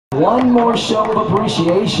one more show of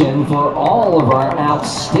appreciation for all of our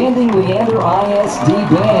outstanding Leander ISD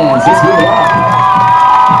bands. Let's give it up.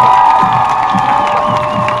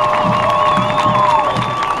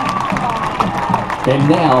 And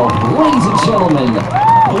now, ladies and gentlemen,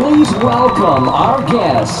 please welcome our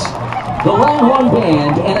guests, the Longhorn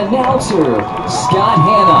Band and announcer, Scott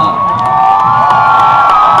Hanna.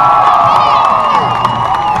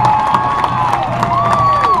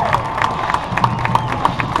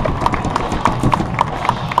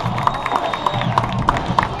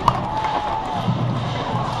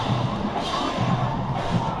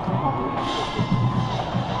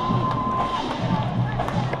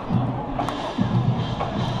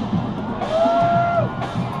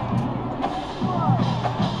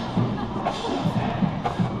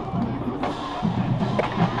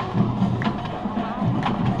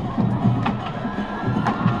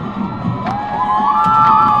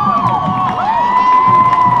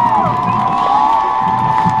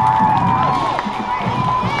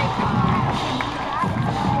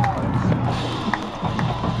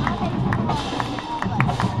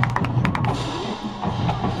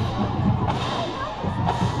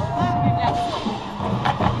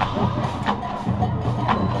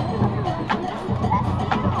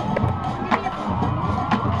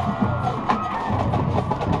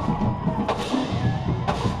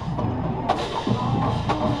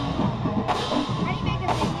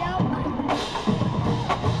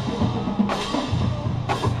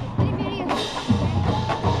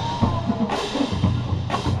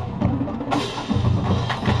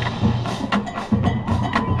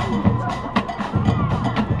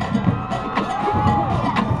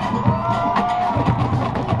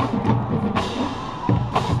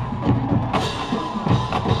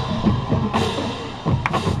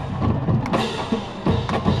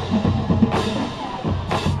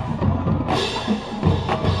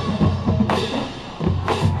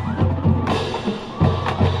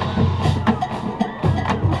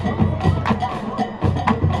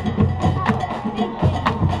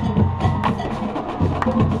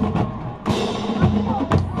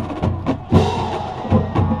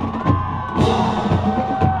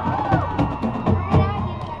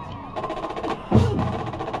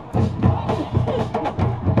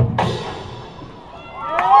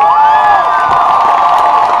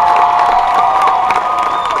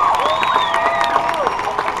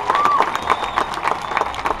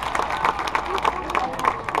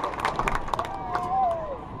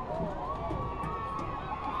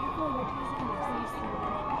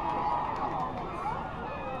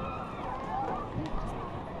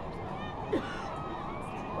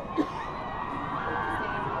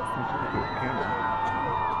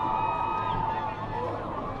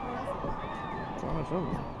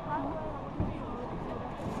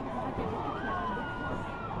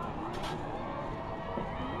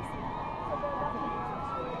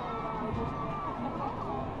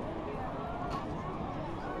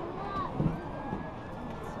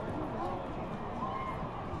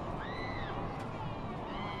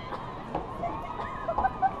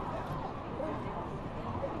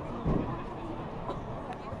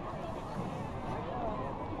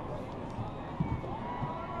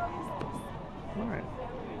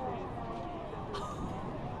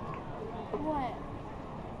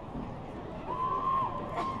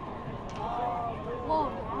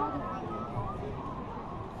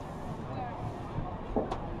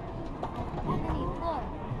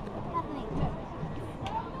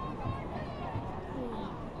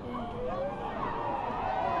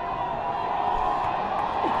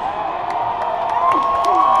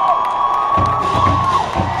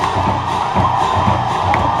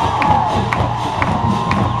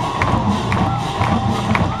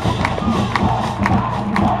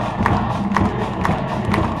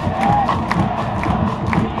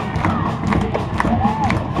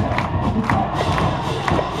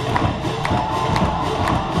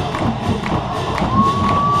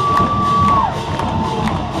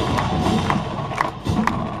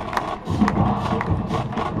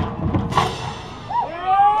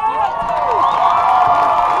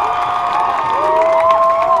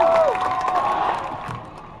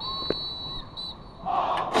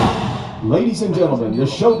 Ladies and gentlemen, the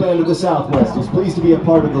show band of the Southwest is pleased to be a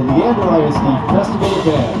part of the Leander ISD Festival of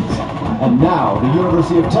Bands. And now, the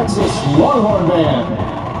University of Texas Longhorn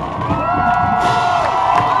Band.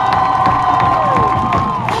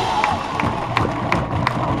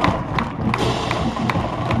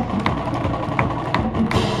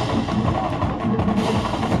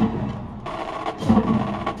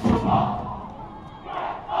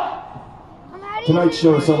 Tonight's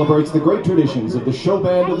show celebrates the great traditions of the show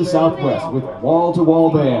band of the Southwest with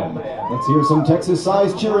wall-to-wall band. Let's hear some Texas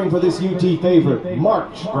size cheering for this UT favorite,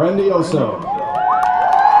 March Grandioso.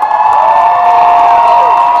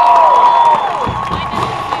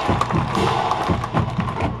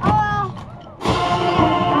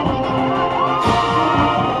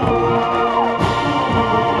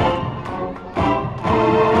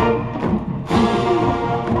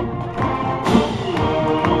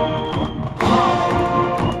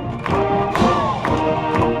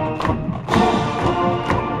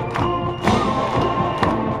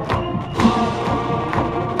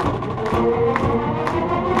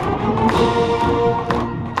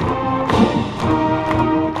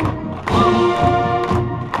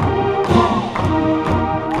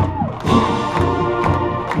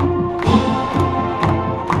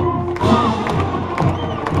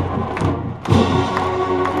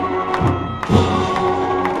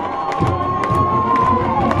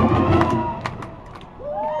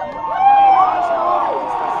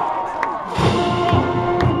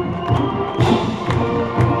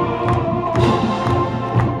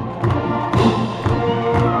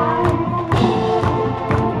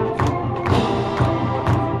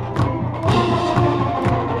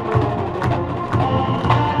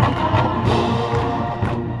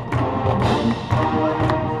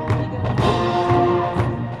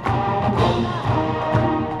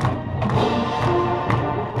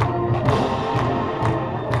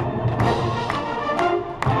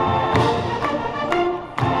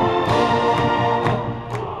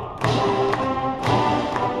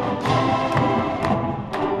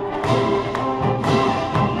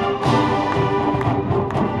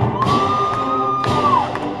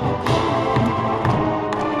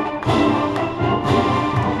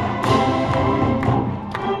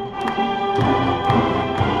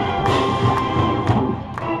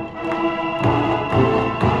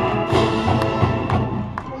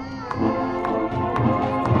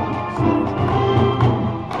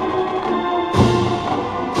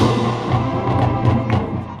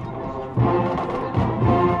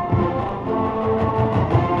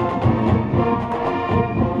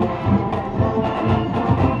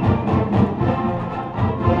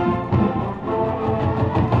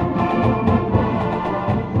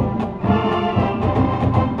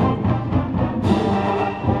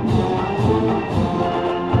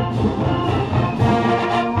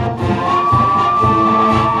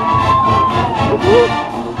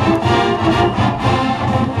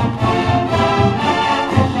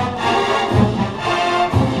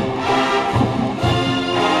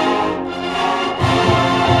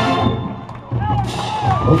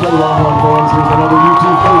 Okay, Longhorn fans, here's another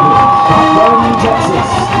YouTube favorite, Shotgun,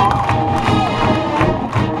 Texas.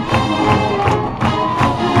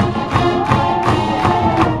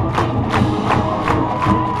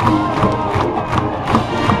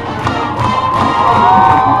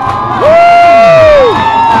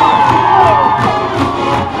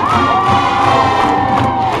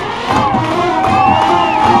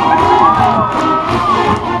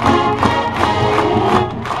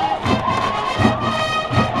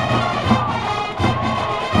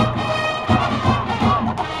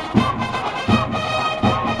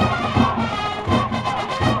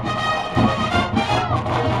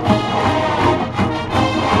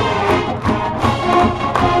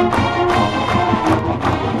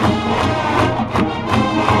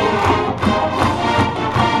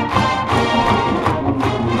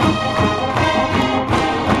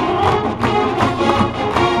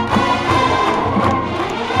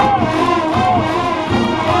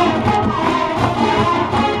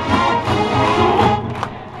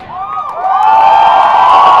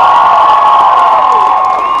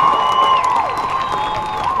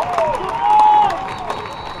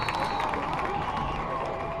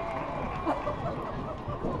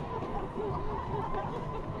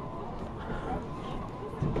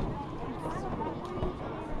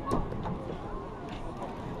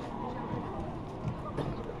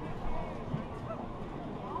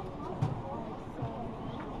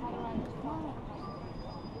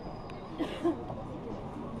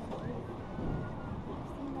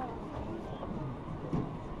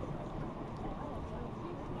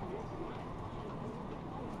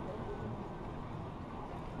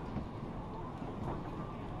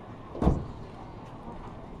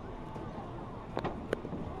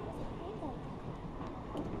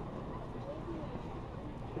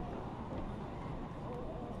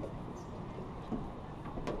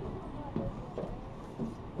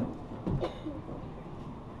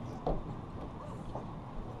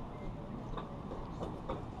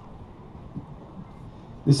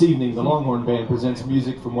 This evening, the Longhorn Band presents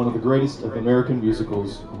music from one of the greatest of American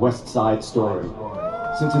musicals, West Side Story.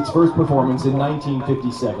 Since its first performance in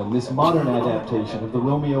 1957, this modern adaptation of the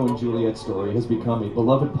Romeo and Juliet story has become a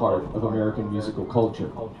beloved part of American musical culture.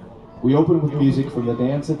 We open with music from the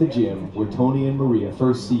dance at the gym where Tony and Maria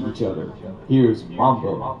first see each other. Here's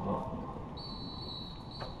Mambo.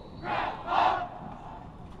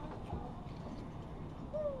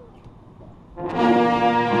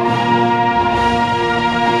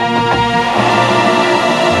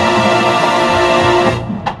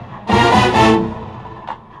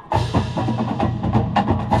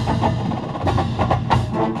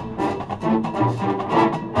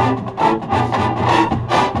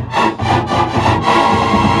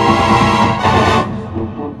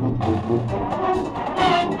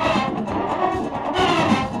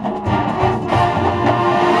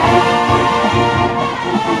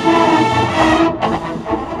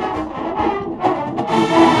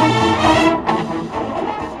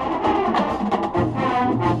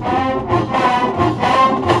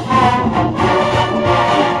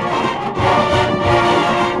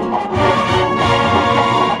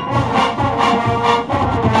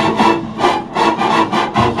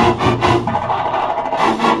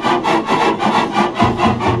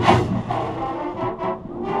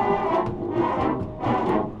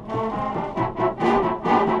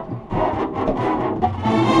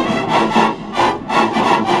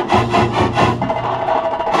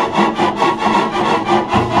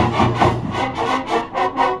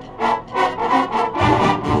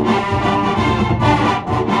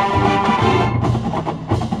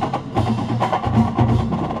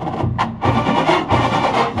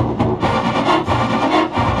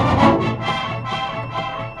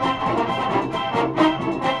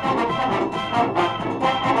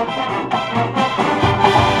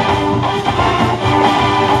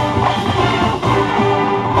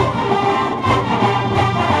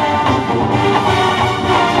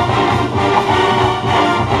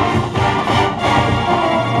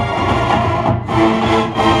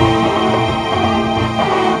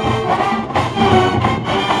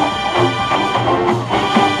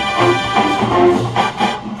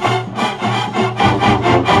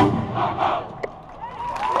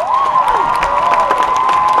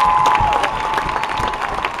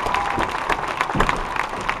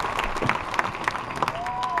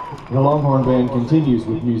 The Longhorn Band continues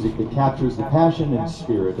with music that captures the passion and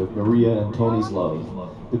spirit of Maria and Tony's love,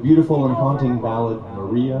 the beautiful and haunting ballad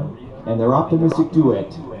Maria, and their optimistic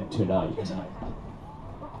duet, Tonight.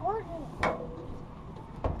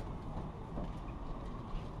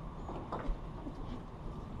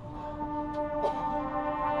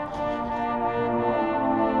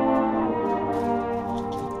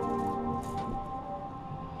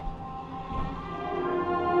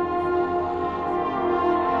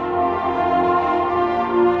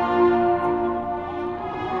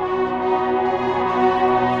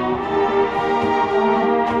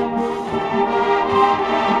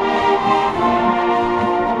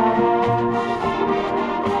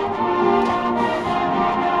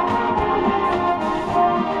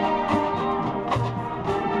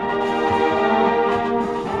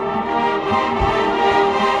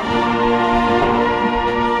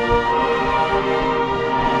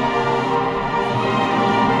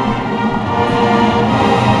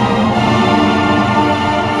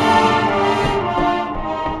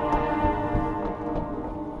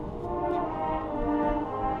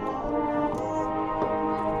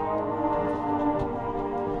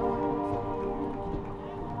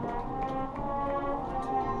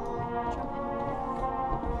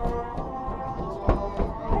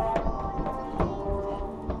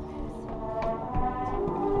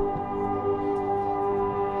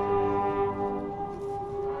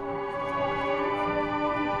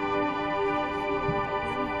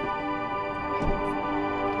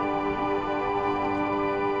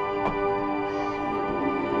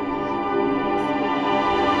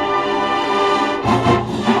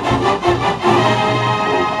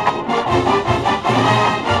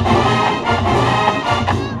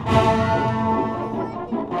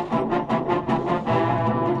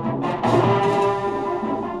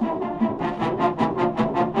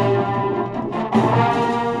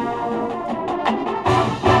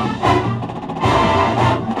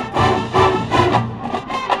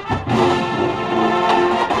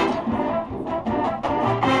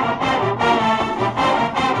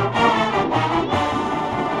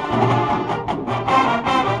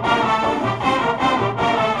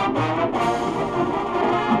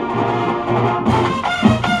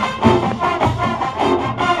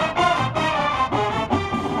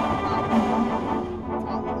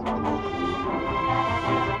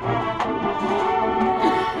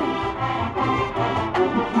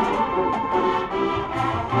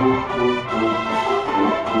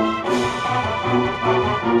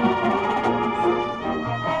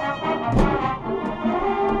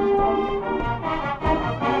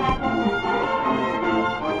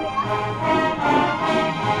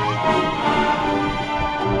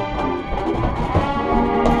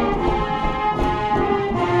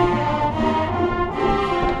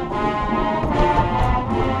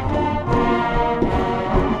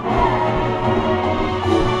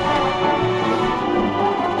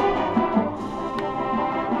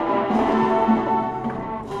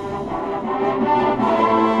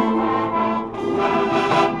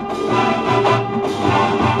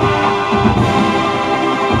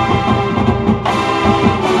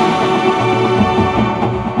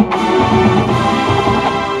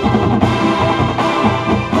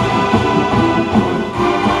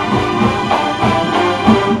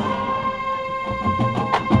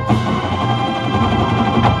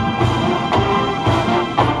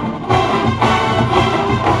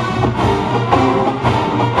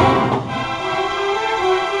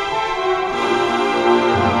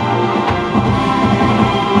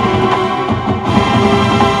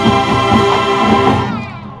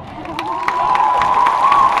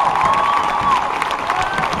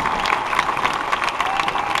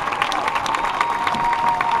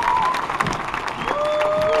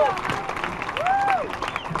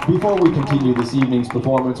 Before we continue this evening's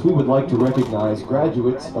performance, we would like to recognize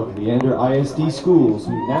graduates of Leander ISD schools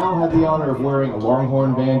who now have the honor of wearing a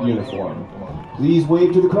Longhorn band uniform. Please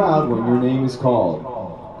wave to the crowd when your name is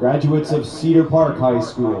called. Graduates of Cedar Park High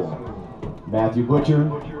School: Matthew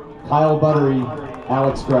Butcher, Kyle Buttery,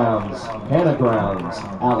 Alex Grounds, Hannah Grounds,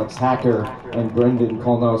 Alex Hacker, and Brendan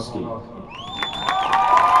Kolnowski.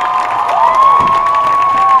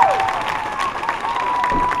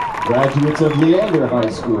 Graduates of Leander High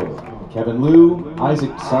School: Kevin Liu,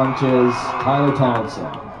 Isaac Sanchez, Tyler Townsend.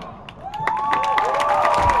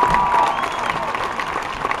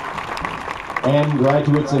 And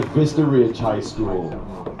graduates of Vista Ridge High School: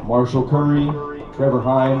 Marshall Curry, Trevor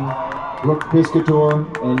Heim, Brooke Piscator,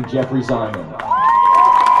 and Jeffrey Simon.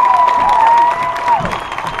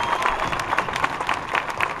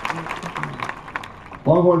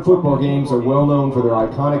 Longhorn football games are well known for their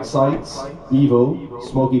iconic sites: Evo,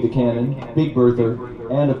 Smokey the Cannon, Big Bertha,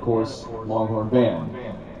 and of course, Longhorn Band.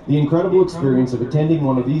 The incredible experience of attending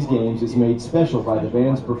one of these games is made special by the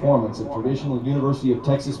band's performance of traditional University of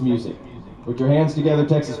Texas music. Put your hands together,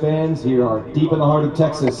 Texas fans. Here are Deep in the Heart of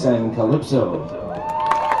Texas and Calypso.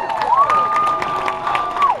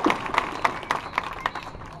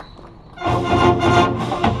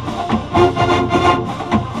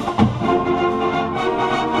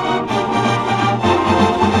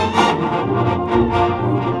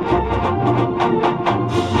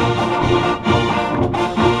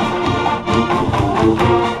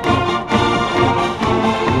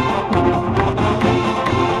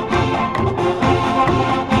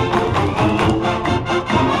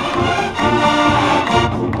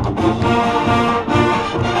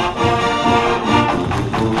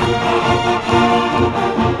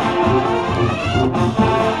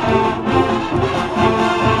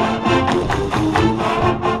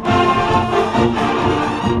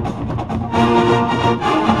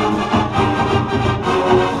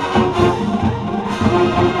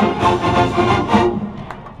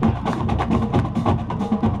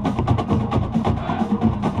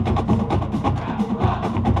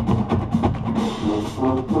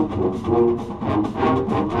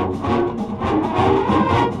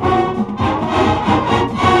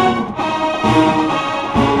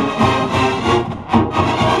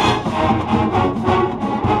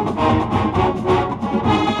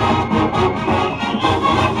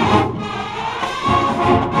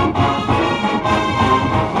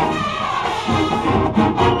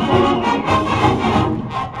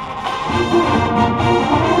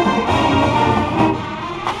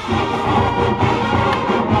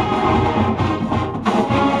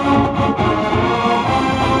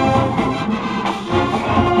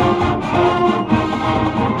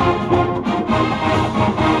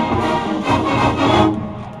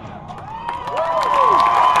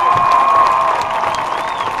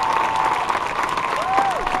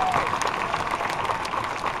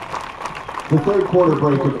 The third quarter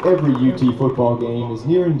break of every UT football game is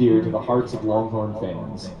near and dear to the hearts of Longhorn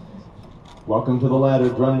fans. Welcome to the ladder,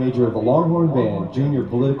 drum major of the Longhorn Band, junior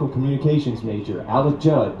political communications major, Alec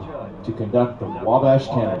Judd, to conduct the Wabash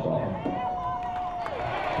Cannonball.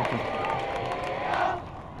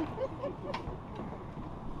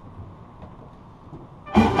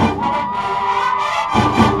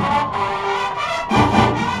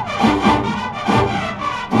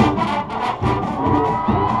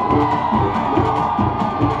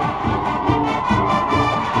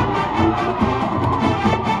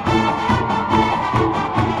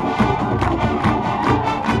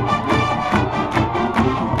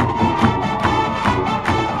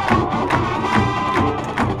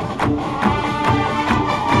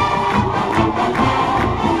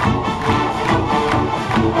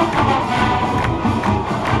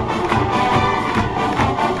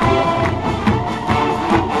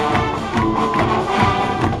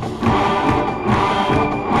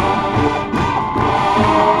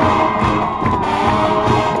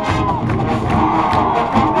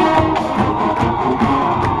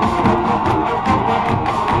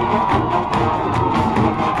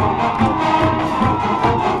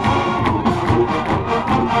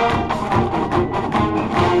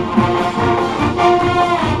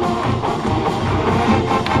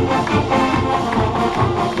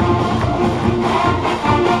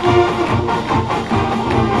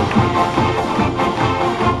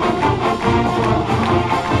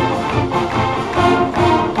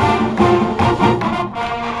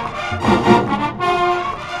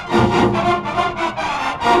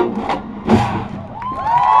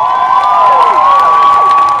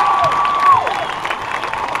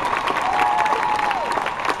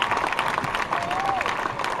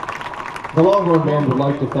 The Longhorn Band would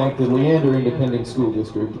like to thank the Leander Independent School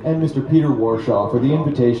District and Mr. Peter Warshaw for the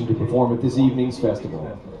invitation to perform at this evening's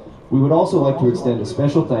festival. We would also like to extend a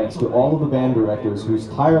special thanks to all of the band directors whose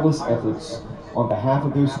tireless efforts on behalf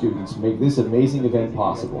of their students make this amazing event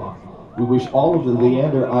possible. We wish all of the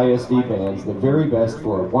Leander ISD bands the very best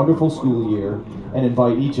for a wonderful school year and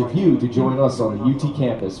invite each of you to join us on the UT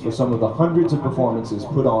campus for some of the hundreds of performances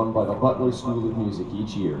put on by the Butler School of Music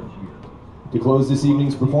each year. To close this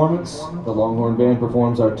evening's performance, the Longhorn Band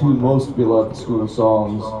performs our two most beloved school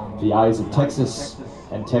songs, The Eyes of Texas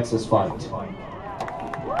and Texas Fight.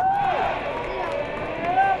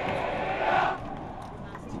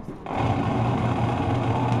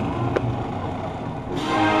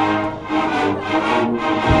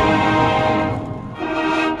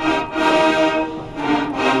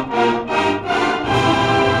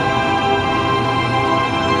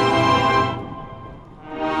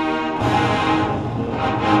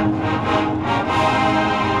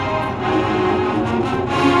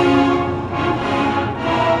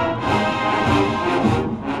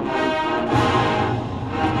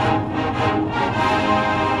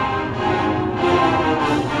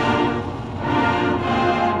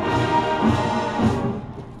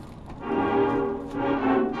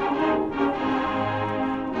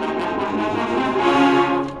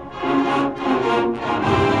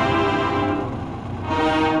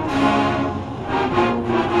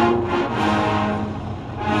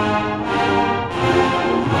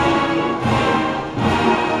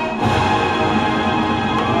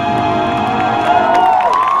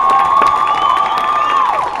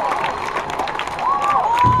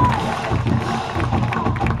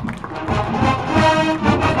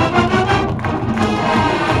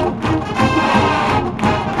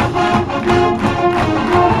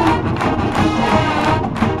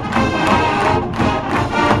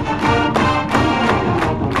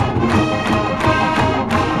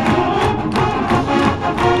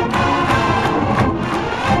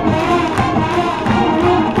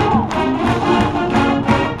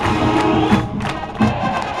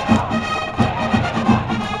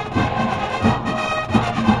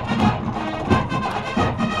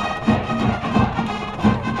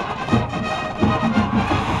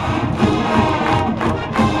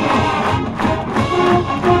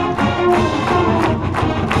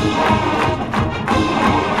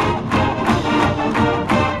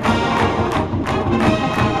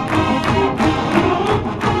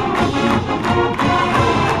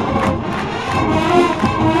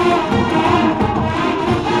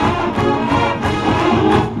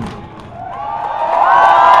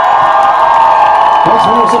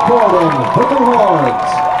 Supporting Longhorn.